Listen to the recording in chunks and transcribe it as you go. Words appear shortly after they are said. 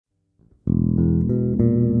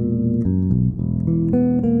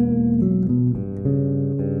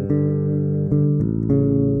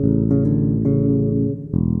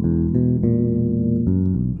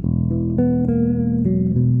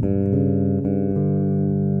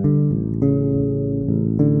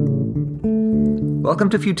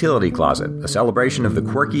Welcome to Futility Closet, a celebration of the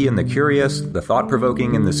quirky and the curious, the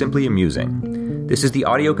thought-provoking and the simply amusing. This is the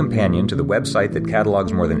audio companion to the website that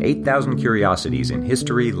catalogs more than 8,000 curiosities in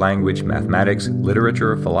history, language, mathematics,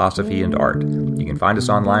 literature, philosophy, and art. You can find us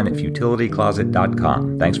online at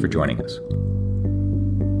futilitycloset.com. Thanks for joining us.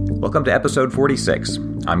 Welcome to episode 46.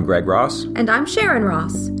 I'm Greg Ross. And I'm Sharon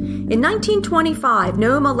Ross. In 1925,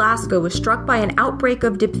 Nome, Alaska was struck by an outbreak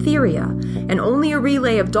of diphtheria, and only a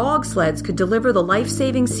relay of dog sleds could deliver the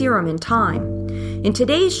life-saving serum in time. In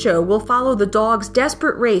today's show, we'll follow the dogs'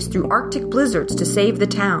 desperate race through Arctic blizzards to save the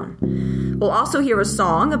town. We'll also hear a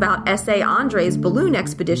song about S.A. Andree's balloon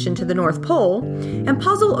expedition to the North Pole, and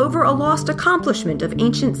puzzle over a lost accomplishment of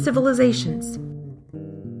ancient civilizations.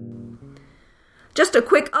 Just a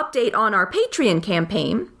quick update on our Patreon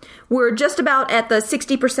campaign. We're just about at the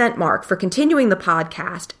 60% mark for continuing the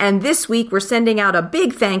podcast, and this week we're sending out a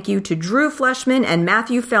big thank you to Drew Fleshman and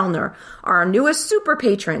Matthew Fellner, our newest super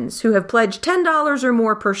patrons who have pledged $10 or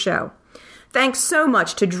more per show. Thanks so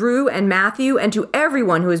much to Drew and Matthew and to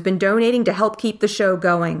everyone who has been donating to help keep the show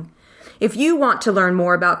going. If you want to learn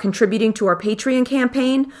more about contributing to our Patreon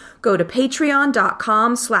campaign, go to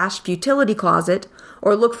patreon.com/futilitycloset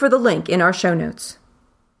or look for the link in our show notes.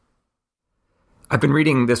 I've been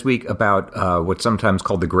reading this week about what's sometimes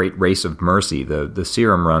called the Great Race of Mercy, the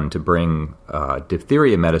Serum Run to bring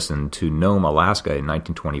diphtheria medicine to Nome, Alaska in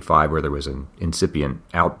 1925, where there was an incipient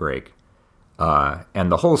outbreak.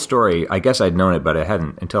 And the whole story, I guess I'd known it, but I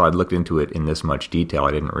hadn't, until I'd looked into it in this much detail,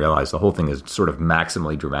 I didn't realize the whole thing is sort of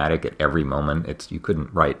maximally dramatic at every moment. You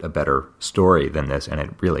couldn't write a better story than this, and it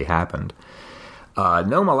really happened.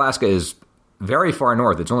 Nome, Alaska is very far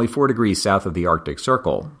north. It's only 4 degrees south of the Arctic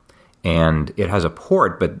Circle. And it has a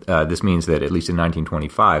port, but this means that at least in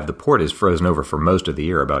 1925, the port is frozen over for most of the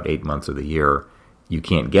year. About 8 months of the year, you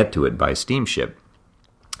can't get to it by steamship.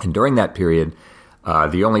 And during that period,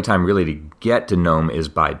 the only time really to get to Nome is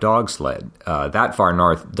by dog sled. That far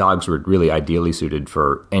north, dogs were really ideally suited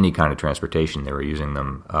for any kind of transportation. They were using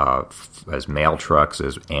them as mail trucks,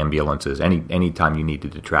 as ambulances. Any time you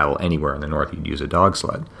needed to travel anywhere in the north, you'd use a dog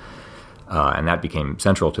sled. And that became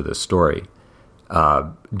central to this story.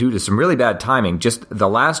 Due to some really bad timing, just the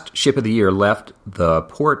last ship of the year left the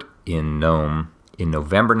port in Nome in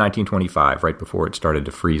November 1925, right before it started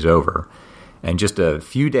to freeze over. And just a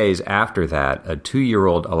few days after that, a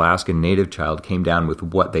 2-year-old Alaskan native child came down with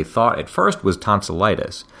what they thought at first was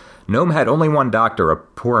tonsillitis. Nome had only one doctor, a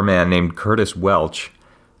poor man named Curtis Welch,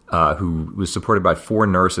 who was supported by 4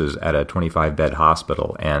 nurses at a 25-bed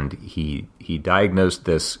hospital. And he diagnosed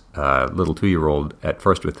this little 2-year-old at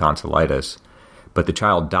first with tonsillitis. But the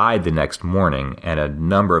child died the next morning, and a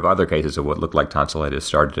number of other cases of what looked like tonsillitis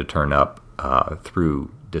started to turn up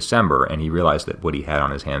through December, and he realized that what he had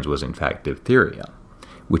on his hands was, in fact, diphtheria,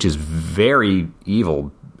 which is very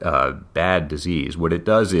evil, bad disease. What it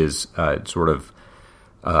does is it sort of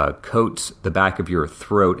coats the back of your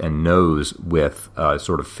throat and nose with a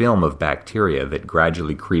sort of film of bacteria that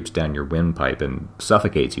gradually creeps down your windpipe and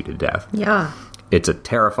suffocates you to death. Yeah. It's a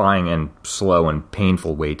terrifying and slow and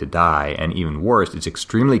painful way to die, and even worse, it's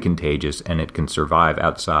extremely contagious, and it can survive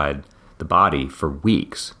outside the body for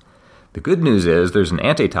weeks. The good news is there's an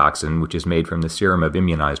antitoxin, which is made from the serum of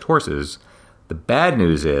immunized horses. The bad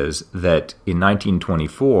news is that in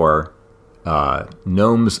 1924,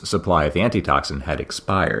 Nome's supply of the antitoxin had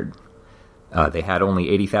expired. They had only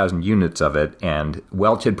 80,000 units of it, and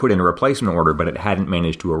Welch had put in a replacement order, but it hadn't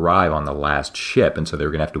managed to arrive on the last ship, and so they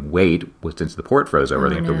were going to have to wait, since the port froze over,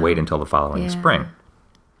 they have to wait until the following spring.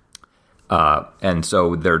 And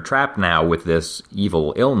so they're trapped now with this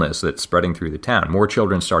evil illness that's spreading through the town. More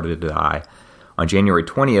children started to die. On January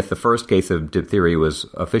 20th, the first case of diphtheria was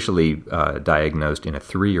officially diagnosed in a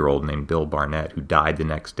 3-year-old named Bill Barnett, who died the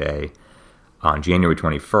next day. On January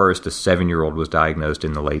 21st, a 7-year-old was diagnosed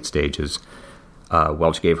in the late stages.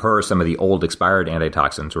 Welch gave her some of the old expired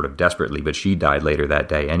antitoxin sort of desperately, but she died later that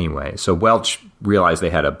day anyway. So Welch realized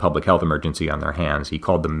they had a public health emergency on their hands. He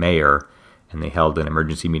called the mayor, and they held an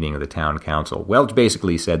emergency meeting of the town council. Welch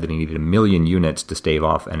basically said that he needed 1 million units to stave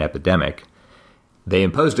off an epidemic. They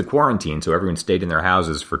imposed a quarantine, so everyone stayed in their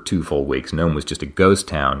houses for 2 full weeks. Nome was just a ghost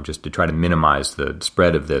town, just to try to minimize the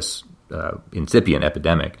spread of this incipient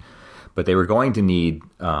epidemic. But they were going to need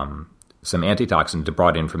some antitoxin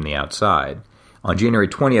brought in from the outside. On January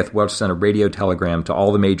 20th, Welch sent a radio telegram to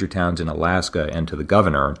all the major towns in Alaska and to the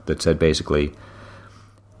governor that said basically,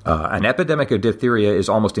 an epidemic of diphtheria is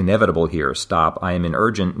almost inevitable here. Stop. I am in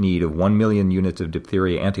urgent need of 1 million units of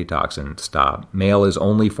diphtheria antitoxin. Stop. Mail is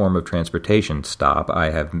only form of transportation. Stop. I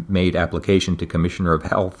have made application to Commissioner of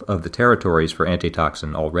Health of the territories for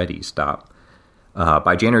antitoxin already. Stop.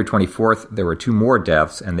 By January 24th, there were 2 more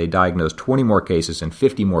deaths, and they diagnosed 20 more cases and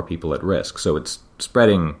 50 more people at risk. So it's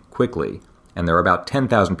spreading quickly. And there are about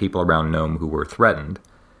 10,000 people around Nome who were threatened.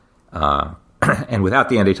 And without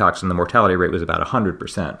the antitoxin, the mortality rate was about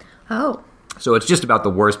 100%. Oh. So it's just about the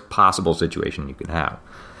worst possible situation you could have.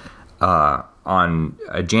 On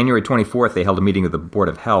January 24th, they held a meeting of the Board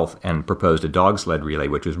of Health and proposed a dog sled relay,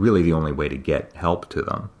 which was really the only way to get help to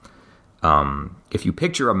them. If you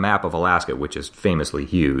picture a map of Alaska, which is famously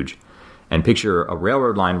huge, and picture a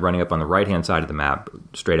railroad line running up on the right-hand side of the map,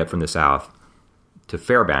 straight up from the south to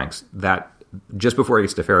Fairbanks, that just before it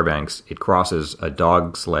gets to Fairbanks, it crosses a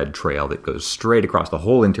dog sled trail that goes straight across the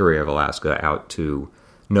whole interior of Alaska out to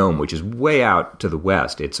Nome, which is way out to the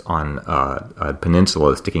west. It's on a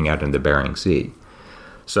peninsula sticking out into the Bering Sea.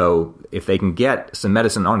 So if they can get some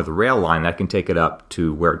medicine onto the rail line, that can take it up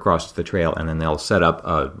to where it crosses the trail, and then they'll set up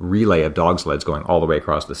a relay of dog sleds going all the way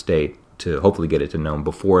across the state to hopefully get it to Nome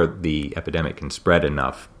before the epidemic can spread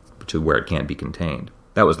enough to where it can't be contained.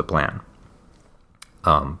 That was the plan.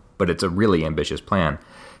 But it's a really ambitious plan,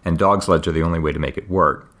 and dog sleds are the only way to make it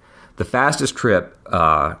work. The fastest trip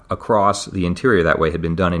across the interior that way had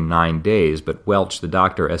been done in 9 days, but Welch, the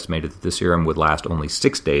doctor, estimated that the serum would last only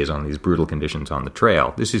 6 days on these brutal conditions on the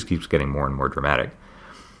trail. This just keeps getting more and more dramatic.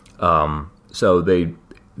 So they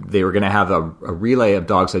were going to have a relay of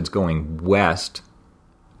dog sleds going west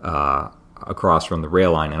across from the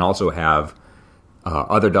rail line, and also have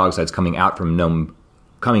other dog sleds coming out from Nome,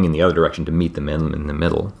 coming in the other direction to meet them in the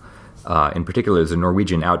middle. In particular, there's a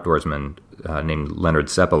Norwegian outdoorsman named Leonard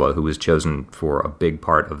Seppala, who was chosen for a big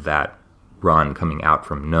part of that run coming out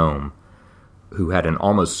from Nome, who had an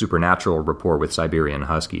almost supernatural rapport with Siberian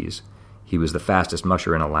huskies. He was the fastest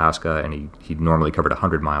musher in Alaska, and he normally covered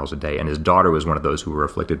 100 miles a day, and his daughter was one of those who were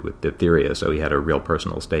afflicted with diphtheria, so he had a real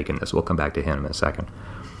personal stake in this. We'll come back to him in a second.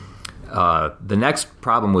 The next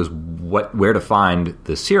problem was where to find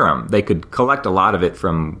the serum. They could collect a lot of it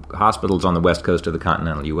from hospitals on the west coast of the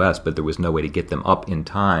continental U.S., but there was no way to get them up in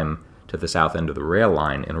time to the south end of the rail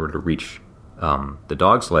line in order to reach the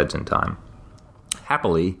dog sleds in time.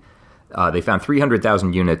 Happily, they found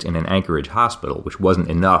 300,000 units in an Anchorage hospital, which wasn't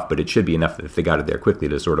enough, but it should be enough if they got it there quickly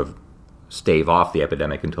to sort of stave off the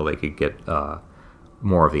epidemic until they could get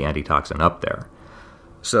more of the antitoxin up there.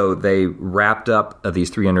 So they wrapped up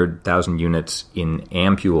these 300,000 units in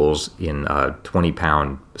ampules in a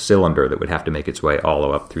 20-pound cylinder that would have to make its way all the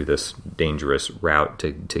way up through this dangerous route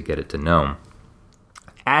to get it to Nome.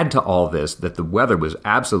 Add to all this that the weather was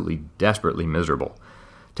absolutely desperately miserable.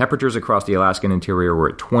 Temperatures across the Alaskan interior were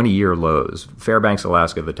at 20-year lows. Fairbanks,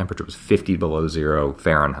 Alaska, the temperature was 50 below zero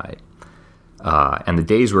Fahrenheit. And the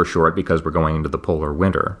days were short because we're going into the polar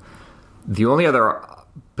winter. The only other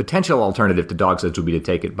potential alternative to dog sleds would be to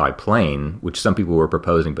take it by plane, which some people were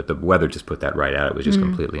proposing, but the weather just put that right out. It was just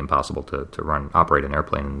completely impossible to operate an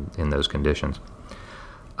airplane in those conditions.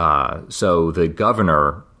 So the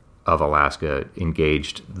governor of Alaska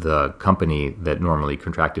engaged the company that normally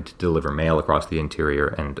contracted to deliver mail across the interior,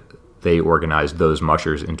 and they organized those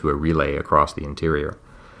mushers into a relay across the interior.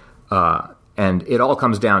 And it all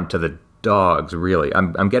comes down to the dogs, really.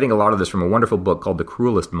 I'm getting a lot of this from a wonderful book called The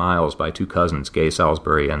Cruelest Miles by two cousins, Gay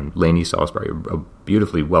Salisbury and Laney Salisbury, a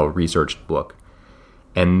beautifully well-researched book.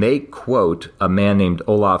 And they quote a man named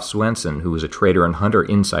Olaf Swenson, who was a trader and hunter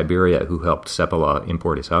in Siberia who helped Seppala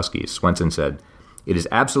import his huskies. Swenson said, "It is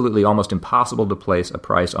absolutely almost impossible to place a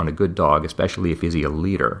price on a good dog, especially if he is a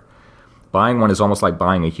leader. Buying one is almost like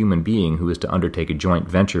buying a human being who is to undertake a joint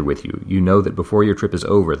venture with you. You know that before your trip is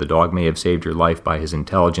over, the dog may have saved your life by his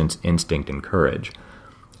intelligence, instinct, and courage."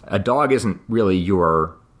 A dog isn't really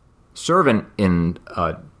your servant in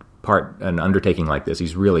an undertaking like this.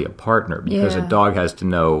 He's really a partner, because a dog has to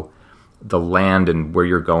know the land and where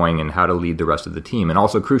you're going and how to lead the rest of the team, and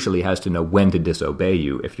also crucially has to know when to disobey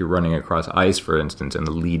you. If you're running across ice, for instance, and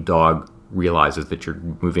the lead dog realizes that you're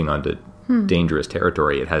moving onto dangerous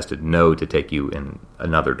territory, it has to know to take you in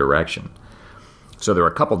another direction. So there were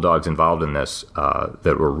a couple dogs involved in this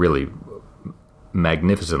that were really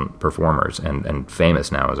magnificent performers and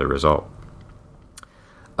famous now as a result.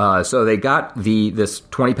 So they got this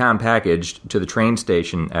 20-pound package to the train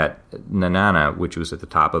station at Nenona, which was at the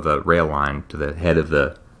top of the rail line to the head of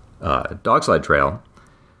the dog sled trail,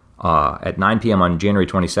 at 9 p.m. on January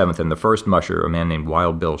 27th, and the first musher, a man named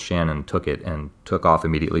Wild Bill Shannon, took it and took off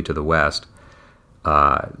immediately to the west.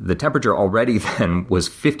 The temperature already then was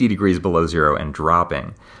 50 degrees below zero and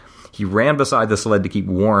dropping. He ran beside the sled to keep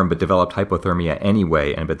warm, but developed hypothermia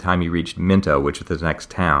anyway, and by the time he reached Minto, which was the next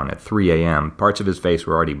town, at 3 a.m., parts of his face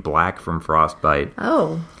were already black from frostbite.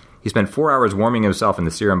 Oh. He spent 4 hours warming himself in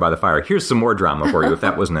the serum by the fire. Here's some more drama for you, if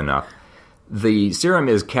that wasn't enough. The serum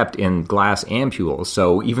is kept in glass ampules,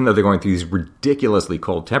 so even though they're going through these ridiculously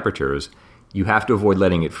cold temperatures, you have to avoid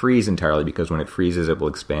letting it freeze entirely, because when it freezes, it will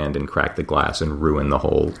expand and crack the glass and ruin the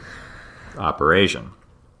whole operation.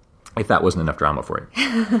 If that wasn't enough drama for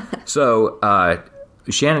you. So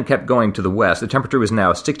Shannon kept going to the west. The temperature was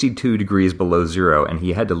now 62 degrees below zero, and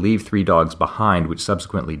he had to leave 3 dogs behind, which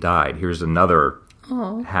subsequently died. Here's another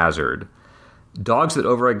hazard. Dogs that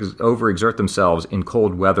overexert themselves in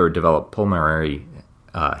cold weather develop pulmonary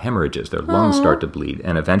hemorrhages. Their lungs start to bleed,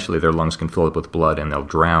 and eventually their lungs can fill up with blood, and they'll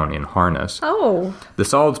drown in harness. The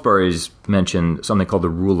Salisburys mention something called the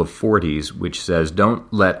rule of 40s, which says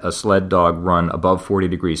don't let a sled dog run above 40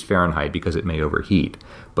 degrees Fahrenheit because it may overheat,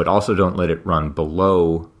 but also don't let it run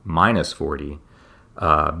below minus 40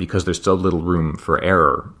 because there's still little room for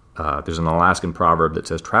error. There's an Alaskan proverb that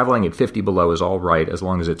says traveling at 50 below is all right as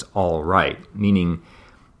long as it's all right, meaning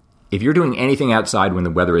if you're doing anything outside when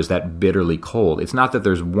the weather is that bitterly cold, it's not that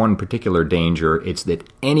there's one particular danger, it's that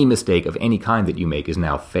any mistake of any kind that you make is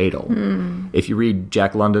now fatal. If you read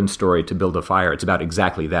Jack London's story To Build a Fire, it's about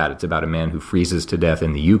exactly that. It's about a man who freezes to death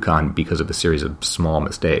in the Yukon because of a series of small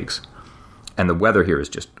mistakes. And the weather here is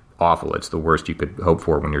just awful. It's the worst you could hope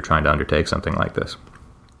for when you're trying to undertake something like this.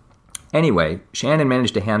 Anyway, Shannon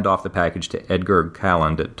managed to hand off the package to Edgar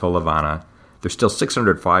Calland at Tolovana. They're still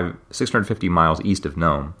 650 miles east of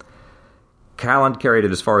Nome. Calland carried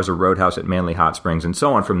it as far as a roadhouse at Manly Hot Springs, and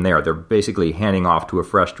so on from there. They're basically handing off to a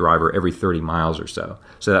fresh driver every 30 miles or so.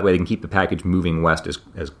 So that way they can keep the package moving west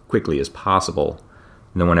as quickly as possible.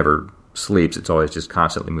 No one ever sleeps. It's always just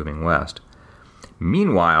constantly moving west.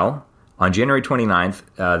 Meanwhile, on January 29th,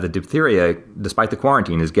 the diphtheria, despite the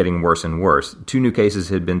quarantine, is getting worse and worse. 2 new cases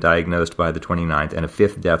had been diagnosed by the 29th, and a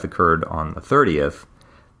 5th death occurred on the 30th.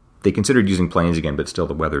 They considered using planes again, but still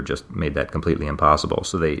the weather just made that completely impossible.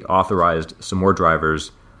 So they authorized some more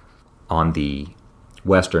drivers on the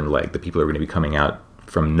western leg, the people who are going to be coming out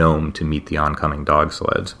from Nome to meet the oncoming dog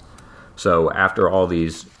sleds. So after all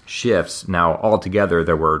these shifts, now altogether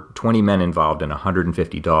there were 20 men involved and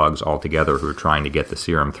 150 dogs altogether who were trying to get the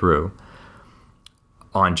serum through.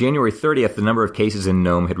 On January 30th, the number of cases in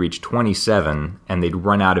Nome had reached 27, and they'd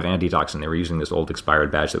run out of antitoxin. They were using this old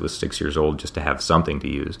expired batch that was 6 years old just to have something to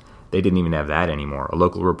use. They didn't even have that anymore. A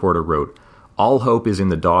local reporter wrote, "All hope is in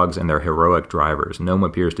the dogs and their heroic drivers. Nome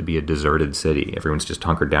appears to be a deserted city. Everyone's just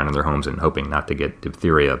hunkered down in their homes and hoping not to get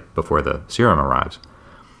diphtheria before the serum arrives."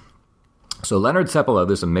 So Leonard Seppala,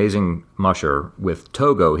 this amazing musher, with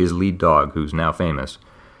Togo, his lead dog, who's now famous,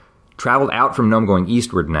 traveled out from Nome going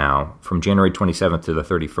eastward now, from January 27th to the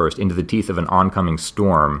 31st, into the teeth of an oncoming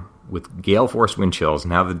storm with gale-force wind chills.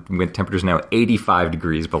 Now the temperature's now 85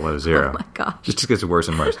 degrees below zero. Oh my gosh. It just gets worse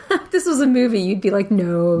and worse. If this was a movie, you'd be like,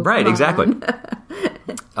 no. Right, exactly.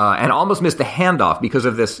 And almost missed the handoff because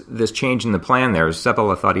of this change in the plan there.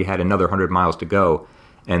 Seppala thought he had another 100 miles to go,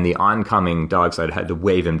 and the oncoming dog sled had to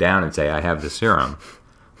wave him down and say, "I have the serum."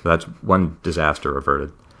 So that's one disaster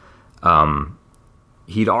averted.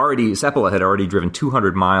 Seppala had already driven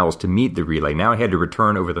 200 miles to meet the relay. Now he had to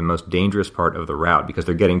return over the most dangerous part of the route because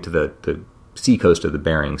they're getting to the seacoast of the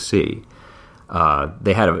Bering Sea.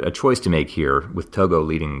 They had a choice to make here with Togo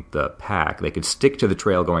leading the pack. They could stick to the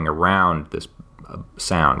trail going around this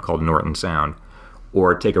sound called Norton Sound,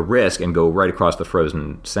 or take a risk and go right across the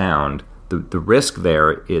frozen sound. The risk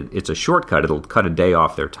there, it's a shortcut. It'll cut a day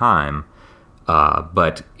off their time.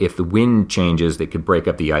 But if the wind changes, they could break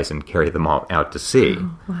up the ice and carry them all out to sea.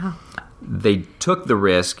 Oh, wow. They took the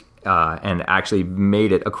risk and actually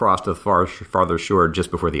made it across to the farther shore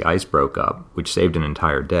just before the ice broke up, which saved an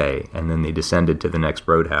entire day. And then they descended to the next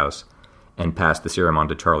roadhouse and passed the serum on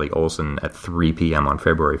to Charlie Olson at 3 p.m. on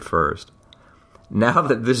February 1st. Now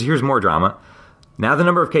here's more drama. Now the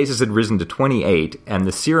number of cases had risen to 28, and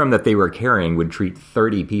the serum that they were carrying would treat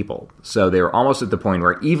 30 people. So they were almost at the point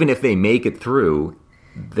where even if they make it through,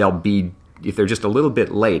 if they're just a little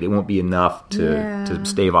bit late, it won't be enough to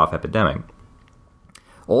stave off epidemic.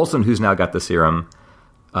 Olson, who's now got the serum,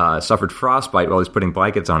 suffered frostbite while he was putting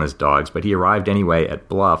blankets on his dogs, but he arrived anyway at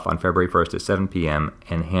Bluff on February 1st at 7 p.m.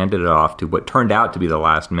 and handed it off to what turned out to be the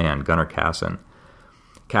last man, Gunnar Kasson.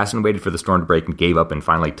 Kasson waited for the storm to break and gave up and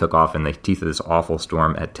finally took off in the teeth of this awful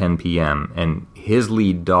storm at 10 p.m. And his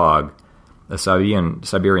lead dog, a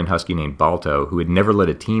Siberian husky named Balto, who had never led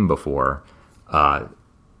a team before,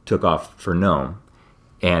 took off for Nome.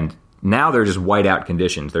 And now they're just whiteout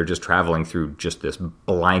conditions. They're just traveling through just this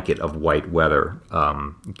blanket of white weather.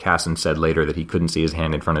 Kasson said later that he couldn't see his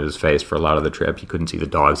hand in front of his face for a lot of the trip. He couldn't see the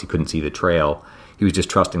dogs. He couldn't see the trail. He was just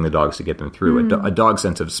trusting the dogs to get them through. A dog's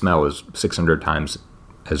sense of smell is 600 times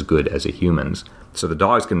as good as a human's. So the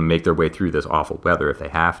dogs can make their way through this awful weather if they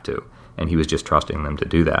have to, and he was just trusting them to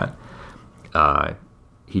do that.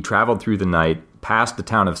 He traveled through the night, past the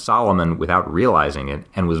town of Solomon without realizing it,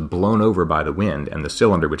 and was blown over by the wind, and the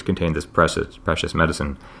cylinder which contained this precious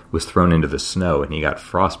medicine was thrown into the snow, and he got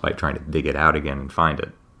frostbite trying to dig it out again and find it.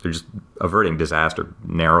 They're just averting disaster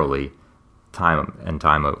narrowly, time and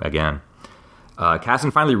time again. Casson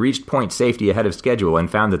finally reached point safety ahead of schedule and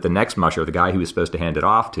found that the next musher, the guy he was supposed to hand it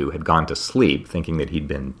off to, had gone to sleep, thinking that he'd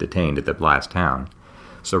been detained at the last town.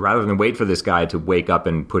 So rather than wait for this guy to wake up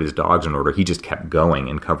and put his dogs in order, he just kept going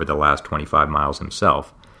and covered the last 25 miles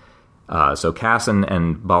himself. So Casson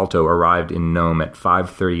and Balto arrived in Nome at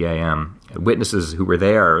 5:30 a.m. Witnesses who were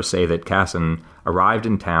there say that Casson arrived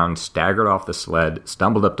in town, staggered off the sled,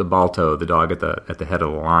 stumbled up to Balto, the dog at the head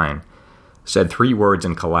of the line, said 3 words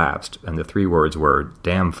and collapsed, and the 3 words were,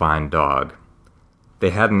 "Damn fine dog."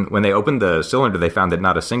 When they opened the cylinder, they found that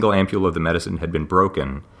not a single ampule of the medicine had been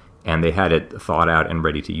broken, and they had it thawed out and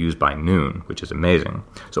ready to use by noon, which is amazing.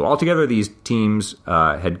 So altogether, these teams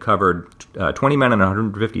had covered 20 men and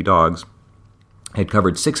 150 dogs, had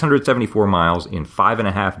covered 674 miles in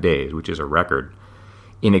 5.5 days, which is a record,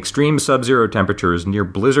 in extreme sub-zero temperatures, near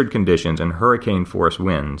blizzard conditions, and hurricane-force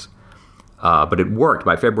winds. But it worked.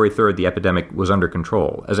 By February 3rd, the epidemic was under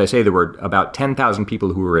control. As I say, there were about 10,000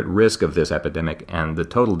 people who were at risk of this epidemic, and the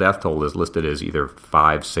total death toll is listed as either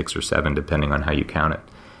 5, 6, or 7, depending on how you count it.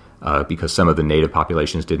 Because some of the native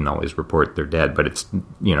populations didn't always report their dead, but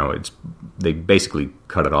they basically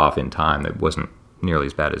cut it off in time. It wasn't nearly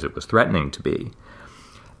as bad as it was threatening to be.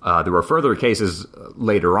 There were further cases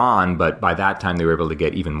later on, but by that time they were able to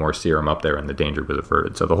get even more serum up there and the danger was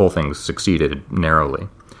averted. So the whole thing succeeded narrowly.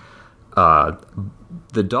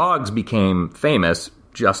 The dogs became famous,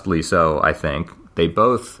 justly so, I think. They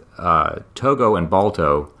both, Togo and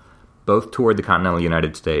Balto, both toured the continental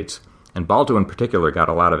United States. And Balto in particular got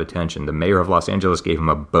a lot of attention. The mayor of Los Angeles gave him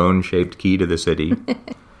a bone-shaped key to the city.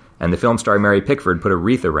 And the film star Mary Pickford put a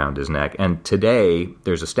wreath around his neck. And today,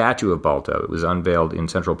 there's a statue of Balto. It was unveiled in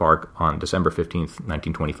Central Park on December 15th,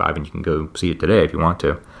 1925, and you can go see it today if you want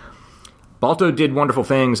to. Balto did wonderful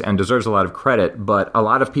things and deserves a lot of credit, but a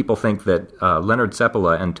lot of people think that Leonard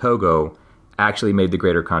Seppala and Togo actually made the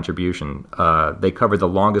greater contribution. They covered the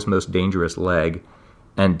longest, most dangerous leg,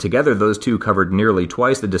 and together those two covered nearly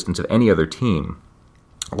twice the distance of any other team.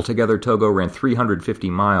 Altogether, Togo ran 350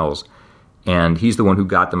 miles, and he's the one who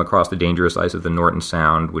got them across the dangerous ice of the Norton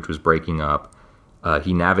Sound, which was breaking up.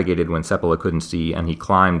 He navigated when Seppala couldn't see, and he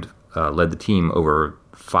led the team over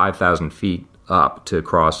 5,000 feet up to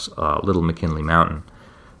cross Little McKinley Mountain.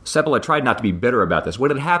 Seppala tried not to be bitter about this.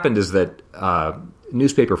 What had happened is that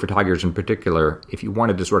newspaper photographers in particular, if you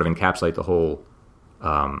wanted to sort of encapsulate the whole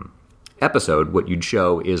episode, what you'd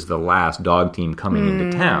show is the last dog team coming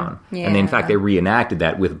into town. Yeah. And in fact, they reenacted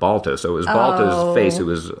that with Balto. So it was Balto's face. It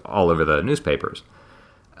was all over the newspapers.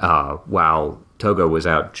 While Togo was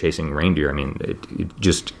out chasing reindeer. I mean, it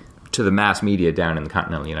just, to the mass media down in the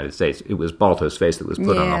continental United States, it was Balto's face that was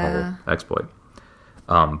put on the whole exploit.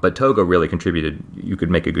 But Togo really contributed. You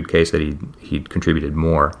could make a good case that he'd contributed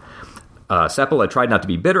more. Seppala tried not to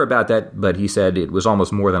be bitter about that, but he said it was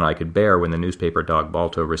almost more than I could bear when the newspaper dog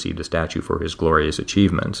Balto received a statue for his glorious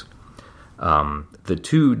achievements. The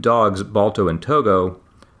two dogs, Balto and Togo,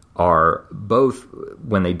 are both,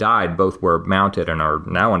 when they died, both were mounted and are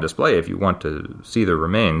now on display if you want to see their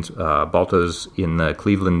remains. Balto's in the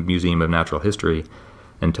Cleveland Museum of Natural History,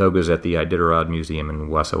 and Togo's at the Iditarod Museum in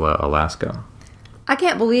Wasilla, Alaska. I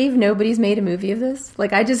can't believe nobody's made a movie of this.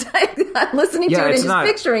 Like, I'm listening to it and just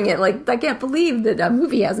picturing it. Like, I can't believe that a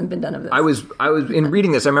movie hasn't been done of this. I was in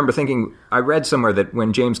reading this, I remember thinking, I read somewhere that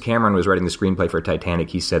when James Cameron was writing the screenplay for Titanic,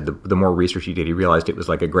 he said the more research he did, he realized it was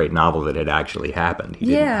like a great novel that had actually happened. He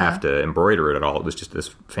didn't have to embroider it at all. It was just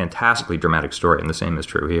this fantastically dramatic story, and the same is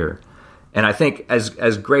true here. And I think as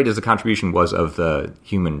great as the contribution was of the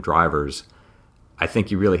human drivers, I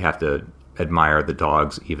think you really have to admire the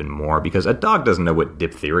dogs even more, because a dog doesn't know what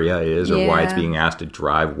diphtheria is or why it's being asked to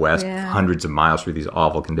drive west hundreds of miles through these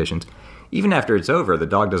awful conditions. Even after it's over, the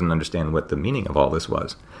dog doesn't understand what the meaning of all this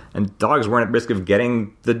was. And dogs weren't at risk of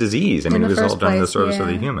getting the disease. I mean, it was all done in the service of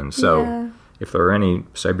the humans. So if there are any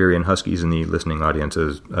Siberian Huskies in the listening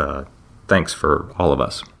audiences, thanks for all of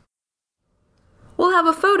us. We'll have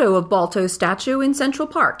a photo of Balto's statue in Central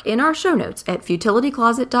Park in our show notes at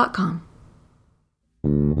futilitycloset.com.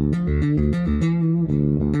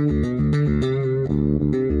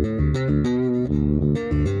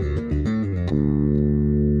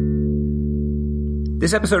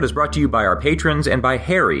 This episode is brought to you by our patrons and by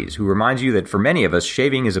Harry's, who reminds you that for many of us,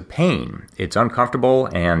 shaving is a pain. It's uncomfortable,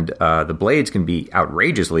 and the blades can be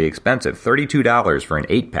outrageously expensive. $32 for an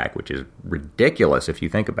 8-pack, which is ridiculous if you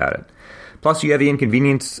think about it. Plus, you have the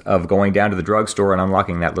inconvenience of going down to the drugstore and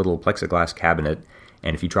unlocking that little plexiglass cabinet.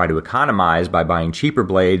 And if you try to economize by buying cheaper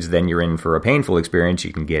blades, then you're in for a painful experience.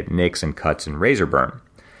 You can get nicks and cuts and razor burn.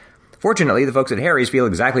 Fortunately, the folks at Harry's feel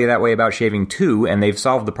exactly that way about shaving too, and they've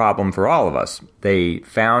solved the problem for all of us. They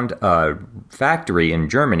found a factory in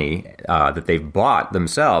Germany that they've bought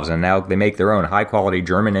themselves, and now they make their own high-quality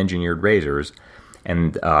German-engineered razors,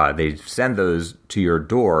 and they send those to your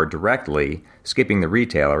door directly, skipping the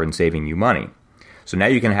retailer and saving you money. So now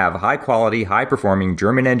you can have high-quality, high-performing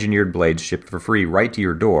German-engineered blades shipped for free right to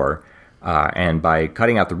your door, and by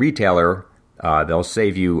cutting out the retailer, they'll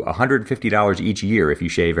save you $150 each year if you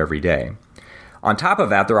shave every day. On top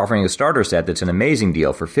of that, they're offering a starter set that's an amazing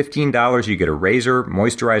deal. For $15, you get a razor,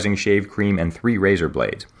 moisturizing shave cream, and 3 razor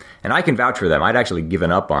blades. And I can vouch for them. I'd actually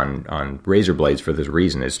given up on razor blades for this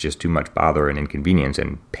reason. It's just too much bother and inconvenience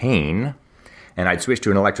and pain. And I'd switched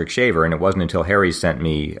to an electric shaver, and it wasn't until Harry sent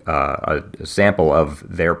me a sample of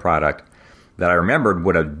their product that I remembered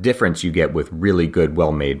what a difference you get with really good,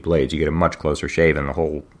 well-made blades. You get a much closer shave, and the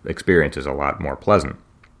whole experience is a lot more pleasant.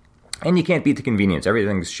 And you can't beat the convenience.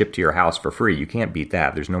 Everything's shipped to your house for free. You can't beat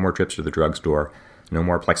that. There's no more trips to the drugstore, no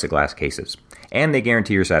more plexiglass cases. And they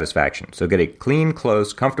guarantee your satisfaction. So get a clean,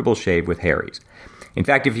 close, comfortable shave with Harry's. In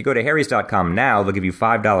fact, if you go to harrys.com now, they'll give you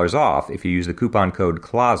 $5 off if you use the coupon code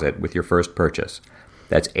CLOSET with your first purchase.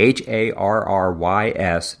 That's HARRYS.com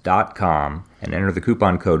and enter the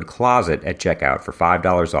coupon code CLOSET at checkout for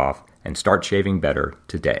 $5 off and start shaving better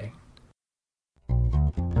today.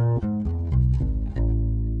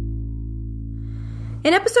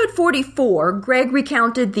 In episode 44, Greg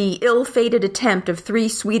recounted the ill-fated attempt of 3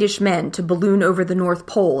 Swedish men to balloon over the North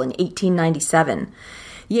Pole in 1897.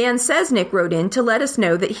 Jan Sesnick wrote in to let us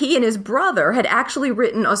know that he and his brother had actually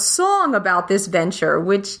written a song about this venture,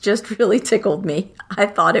 which just really tickled me. I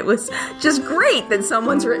thought it was just great that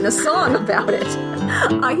someone's written a song about it.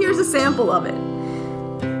 Here's a sample of it.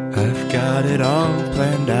 I've got it all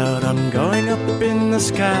planned out. I'm going up in the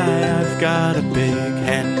sky. I've got a big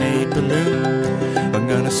handmade balloon. I'm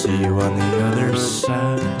gonna see you on the other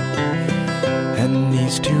side. And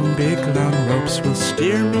these 2 big long ropes will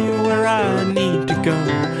steer me where I need to go.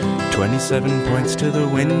 27 points to the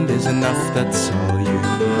wind is enough, that's all you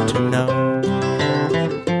need to know.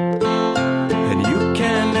 And you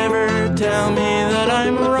can never tell me that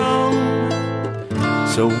I'm wrong.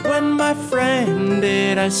 So when my friend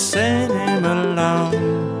did, I sent him along.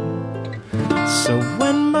 So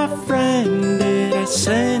when my friend did, I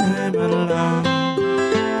sent him along.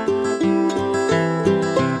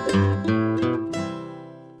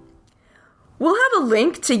 We'll have a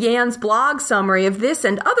link to Jan's blog summary of this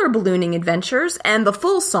and other ballooning adventures and the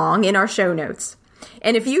full song in our show notes.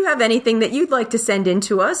 And if you have anything that you'd like to send in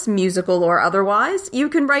to us, musical or otherwise, you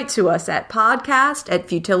can write to us at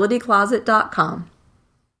podcast@futilitycloset.com.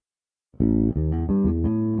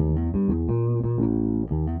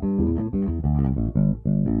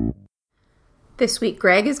 This week,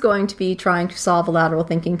 Greg is going to be trying to solve a lateral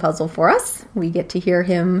thinking puzzle for us. We get to hear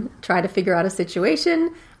him try to figure out a situation,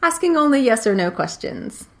 asking only yes or no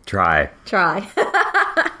questions. Try.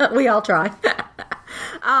 We all try.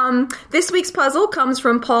 This week's puzzle comes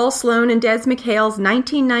from Paul Sloan and Des McHale's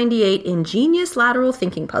 1998 Ingenious Lateral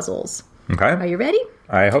Thinking Puzzles. Okay. Are you ready?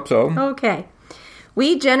 I hope so. Okay.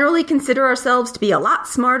 We generally consider ourselves to be a lot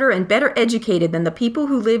smarter and better educated than the people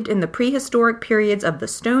who lived in the prehistoric periods of the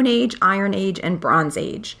Stone Age, Iron Age, and Bronze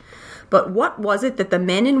Age. But what was it that the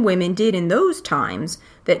men and women did in those times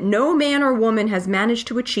that no man or woman has managed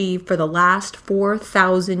to achieve for the last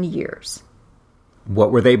 4,000 years?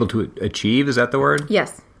 What were they able to achieve? Is that the word?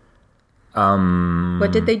 Yes.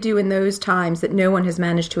 What did they do in those times that no one has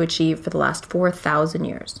managed to achieve for the last 4,000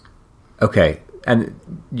 years? Okay. And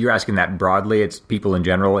you're asking that broadly? It's people in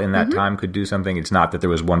general in that time could do something? It's not that there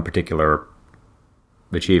was one particular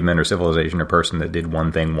achievement or civilization or person that did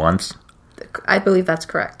one thing once? I believe that's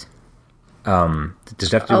correct. Does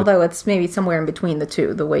it have to do Although it's maybe somewhere in between the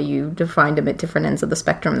two, the way you defined them at different ends of the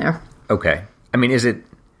spectrum there. Okay. I mean, does it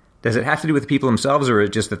have to do with the people themselves, or is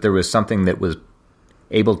it just that there was something that was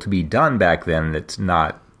able to be done back then that's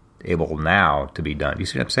not able now to be done? Do you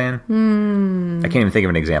see what I'm saying? I can't even think of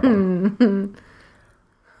an example.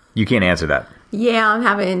 You can't answer that. Yeah,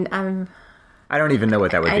 I don't even know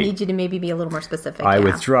what that would be. I need you to maybe be a little more specific. I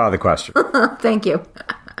withdraw the question. Thank you.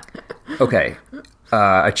 Okay.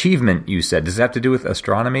 Achievement, you said. Does it have to do with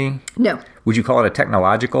astronomy? No. Would you call it a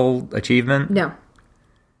technological achievement? No.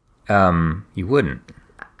 You wouldn't.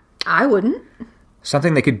 I wouldn't.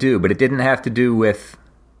 Something they could do, but it didn't have to do with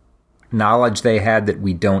knowledge they had that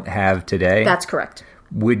we don't have today? That's correct.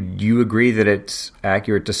 Would you agree that it's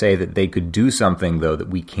accurate to say that they could do something, though, that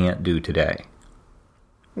we can't do today?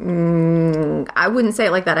 I wouldn't say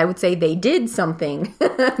it like that. I would say they did something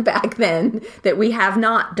back then that we have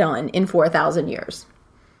not done in 4,000 years.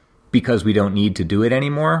 Because we don't need to do it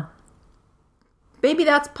anymore? Maybe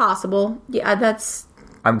that's possible. Yeah, that's...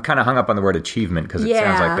 I'm kind of hung up on the word achievement because it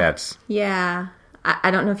sounds like that's... Yeah.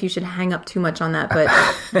 I don't know if you should hang up too much on that, but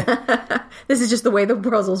this is just the way the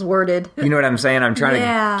puzzle's worded. You know what I'm saying? I'm trying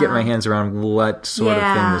to get my hands around what sort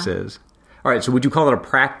of thing this is. All right, so would you call it a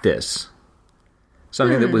practice?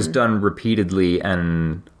 Something that was done repeatedly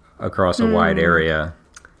and across a wide area?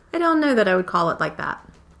 I don't know that I would call it like that.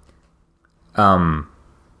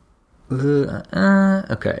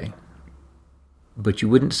 Okay. But you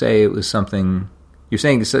wouldn't say it was something... You're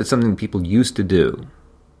saying it's something people used to do.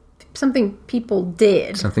 Something people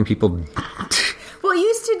did. Something people... Well,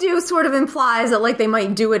 used to do sort of implies that, like, they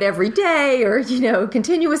might do it every day or,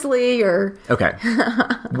 continuously or... Okay.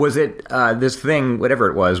 Was it, this thing, whatever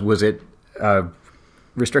it was it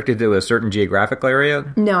restricted to a certain geographical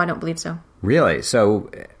area? No, I don't believe so. Really? So,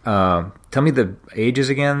 tell me the ages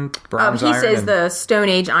again. Bronze, He says the Stone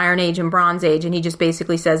Age, Iron Age, and Bronze Age, and he just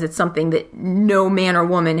basically says it's something that no man or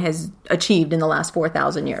woman has achieved in the last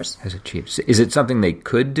 4,000 years. Has achieved. Is it something they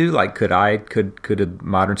could do? Like, could a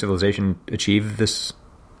modern civilization achieve this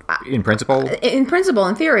in principle? In principle,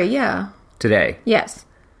 in theory, yeah. Today? Yes.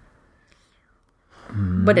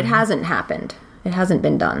 But it hasn't happened. It hasn't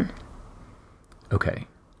been done.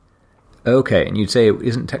 Okay, and you'd say it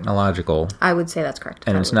isn't technological. I would say that's correct.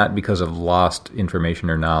 And it's not because of lost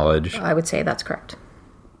information or knowledge. I would say that's correct.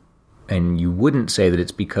 And you wouldn't say that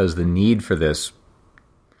it's because the need for this...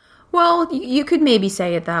 Well, you could maybe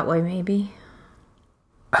say it that way, maybe.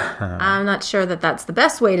 I'm not sure that that's the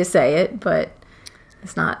best way to say it, but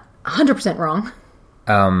it's not 100% wrong.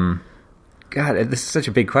 God, this is such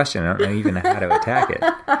a big question. I don't know even how to attack it.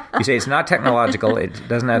 You say it's not technological. It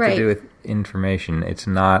doesn't have to do with information. It's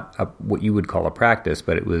not what you would call a practice,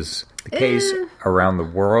 but it was the case around the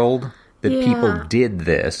world that people did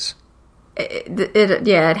this.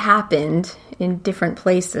 It happened in different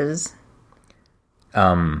places.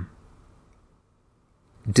 It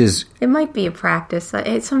might be a practice.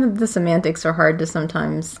 Some of the semantics are hard to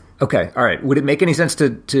sometimes... Okay, all right. Would it make any sense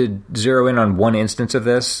to zero in on one instance of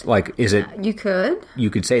this? Like, is it... You could.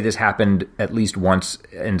 You could say this happened at least once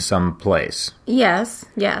in some place. Yes.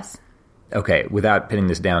 Okay, without pinning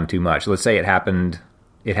this down too much. Let's say it happened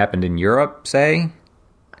in Europe, say?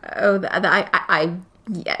 Oh,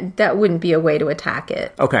 that wouldn't be a way to attack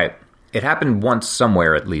it. Okay. It happened once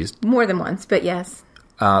somewhere at least. More than once, but yes.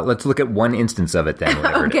 Let's look at one instance of it then,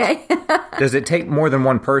 whatever it is. Does it take more than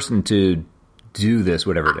one person to do this,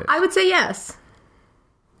 whatever it is? I would say yes.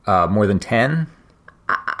 More than 10?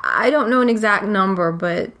 I don't know an exact number,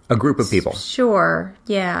 but... A group of people? Sure,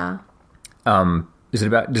 yeah. Does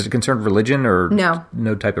it concern religion or... No.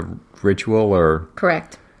 No type of ritual or...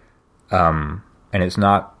 Correct. And it's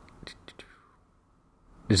not...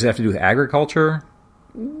 Does it have to do with agriculture?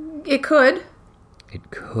 It could. It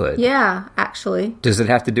could. Yeah, actually. Does it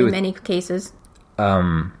have to do with... In many cases.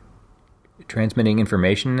 Transmitting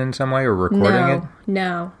information in some way or recording it?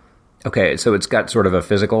 No. Okay, so it's got sort of a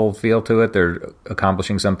physical feel to it. They're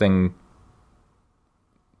accomplishing something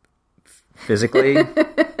physically,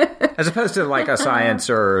 as opposed to like a science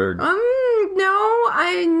or I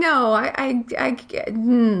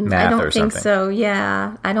don't think so.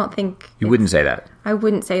 Yeah, I don't think you wouldn't say that. I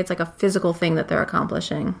wouldn't say it's like a physical thing that they're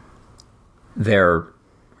accomplishing. Are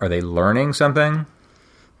they learning something?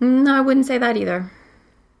 No, I wouldn't say that either.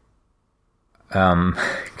 I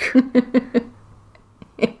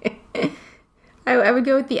would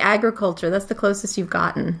go with the agriculture. That's the closest you've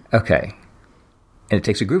gotten. Okay. And it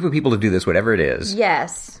takes a group of people to do this, whatever it is.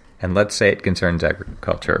 Yes. And let's say it concerns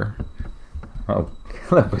agriculture. Oh,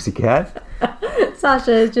 hello, pussycat.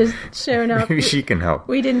 Sasha has just shown up. Maybe she can help.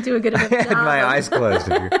 We didn't do a good enough job. I had my eyes closed.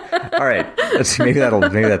 All right. Let's see. Maybe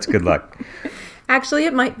that's good luck. Actually,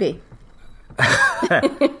 it might be.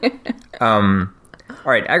 All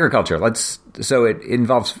right, agriculture. So it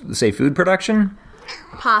involves, say, food production?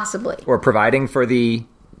 Possibly. Or providing for the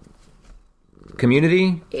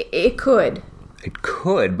community? It could. It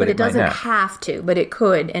could, but it might not. It doesn't have to, but it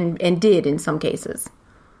could and did in some cases.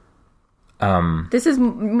 This is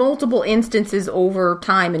multiple instances over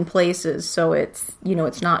time and places, so it's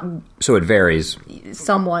not... So it varies...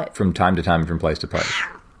 Somewhat. From time to time, from place to place.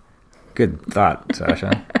 Good thought,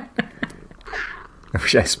 Sasha. I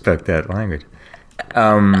wish I spoke that language.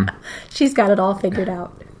 She's got it all figured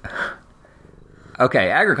out. Okay,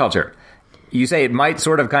 agriculture. You say it might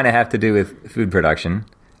sort of kind of have to do with food production.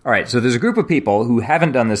 All right, so there's a group of people who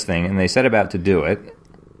haven't done this thing, and they set about to do it,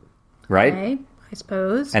 right? Okay, I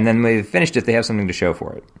suppose. And then when they've finished it, they have something to show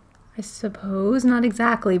for it. I suppose. Not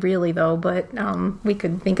exactly, really, though, but we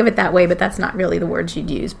could think of it that way, but that's not really the words you'd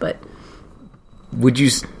use, but... Would you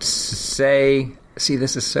say... See,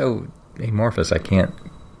 this is so amorphous, I can't...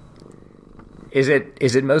 Is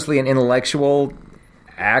it mostly an intellectual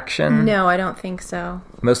action? No, I don't think so.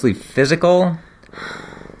 Mostly physical?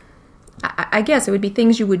 I guess it would be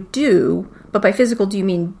things you would do, but by physical, do you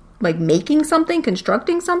mean like making something,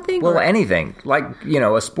 constructing something? Well, anything. Like,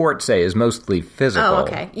 a sport, say, is mostly physical. Oh,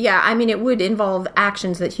 okay. Yeah, I mean, it would involve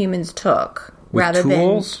actions that humans took With rather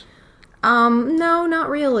tools? than... No, not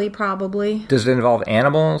really, probably. Does it involve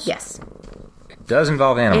animals? Yes. It does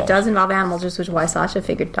involve animals. It does involve animals, which is why Sasha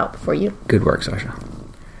figured it out before you. Good work, Sasha.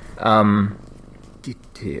 All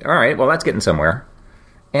right, well, that's getting somewhere.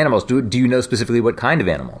 Animals. Do you know specifically what kind of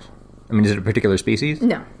animals? I mean, is it a particular species?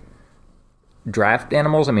 No. Draft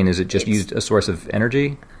animals? I mean, is it just used a source of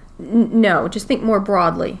energy? No, just think more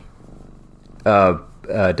broadly.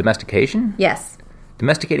 Domestication? Yes.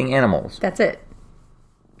 Domesticating animals. That's it.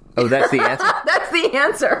 Oh, that's the answer? That's the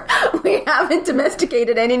answer. We haven't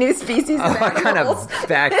domesticated any new species of animals. I kind of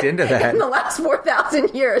backed into that. In the last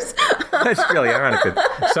 4,000 years. That's really ironic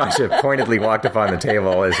that Sasha pointedly walked up on the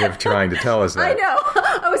table as if trying to tell us that. I know.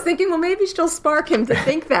 I was thinking, well, maybe she'll spark him to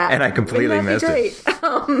think that. And I completely missed it.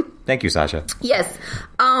 Thank you, Sasha. Yes.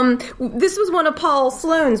 This was one of Paul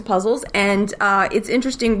Sloane's puzzles, and it's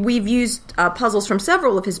interesting. We've used puzzles from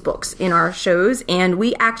several of his books in our shows, and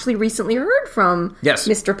we actually recently heard from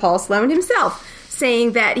Mr. Paul Sloane himself,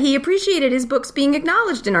 saying that he appreciated his books being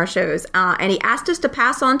acknowledged in our shows, and he asked us to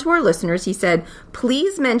pass on to our listeners. He said,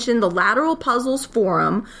 please mention the Lateral Puzzles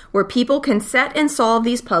Forum, where people can set and solve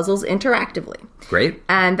these puzzles interactively. Great.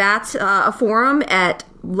 And that's a forum at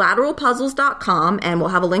lateralpuzzles.com, and we'll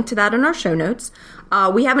have a link to that in our show notes.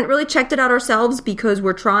 We haven't really checked it out ourselves because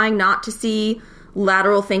we're trying not to see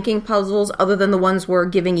lateral thinking puzzles other than the ones we're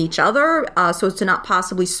giving each other, so as to not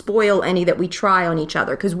possibly spoil any that we try on each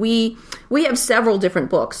other, because we have several different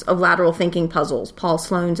books of lateral thinking puzzles, Paul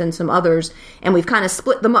Sloane's and some others, and we've kind of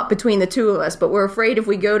split them up between the two of us, but we're afraid if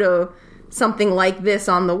we go to something like this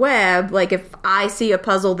on the web, like if I see a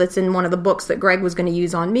puzzle that's in one of the books that Greg was going to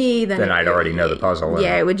use on me, then I'd already know the puzzle.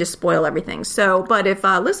 Yeah, it would just spoil everything. So, but if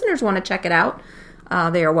listeners want to check it out,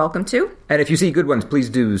 they are welcome to. And if you see good ones, please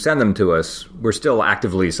do send them to us. We're still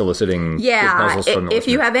actively soliciting good puzzles from the if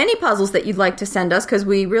you have any puzzles that you'd like to send us, because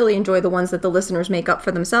we really enjoy the ones that the listeners make up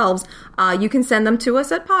for themselves, you can send them to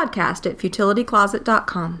us at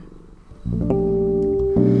podcast@futilitycloset.com.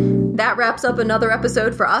 That wraps up another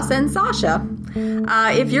episode for us and Sasha.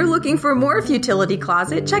 If you're looking for more Futility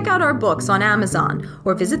Closet, check out our books on Amazon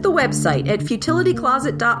or visit the website at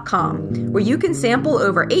futilitycloset.com, where you can sample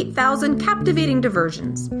over 8,000 captivating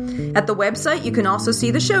diversions. At the website, you can also see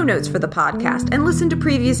the show notes for the podcast and listen to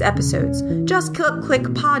previous episodes. Just click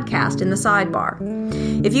podcast in the sidebar.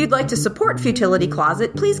 If you'd like to support Futility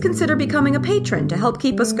Closet, please consider becoming a patron to help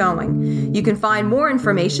keep us going. You can find more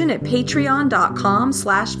information at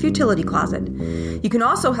patreon.com/futilitycloset. You can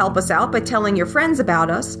also help us out by telling your friends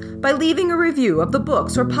about us, by leaving a review of the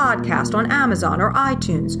books or podcast on Amazon or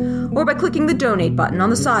iTunes, or by clicking the donate button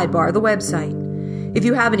on the sidebar of the website. If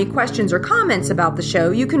you have any questions or comments about the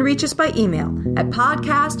show, you can reach us by email at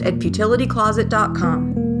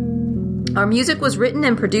podcast@futilitycloset.com. Our music was written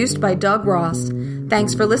and produced by Doug Ross.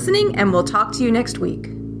 Thanks for listening, and we'll talk to you next week.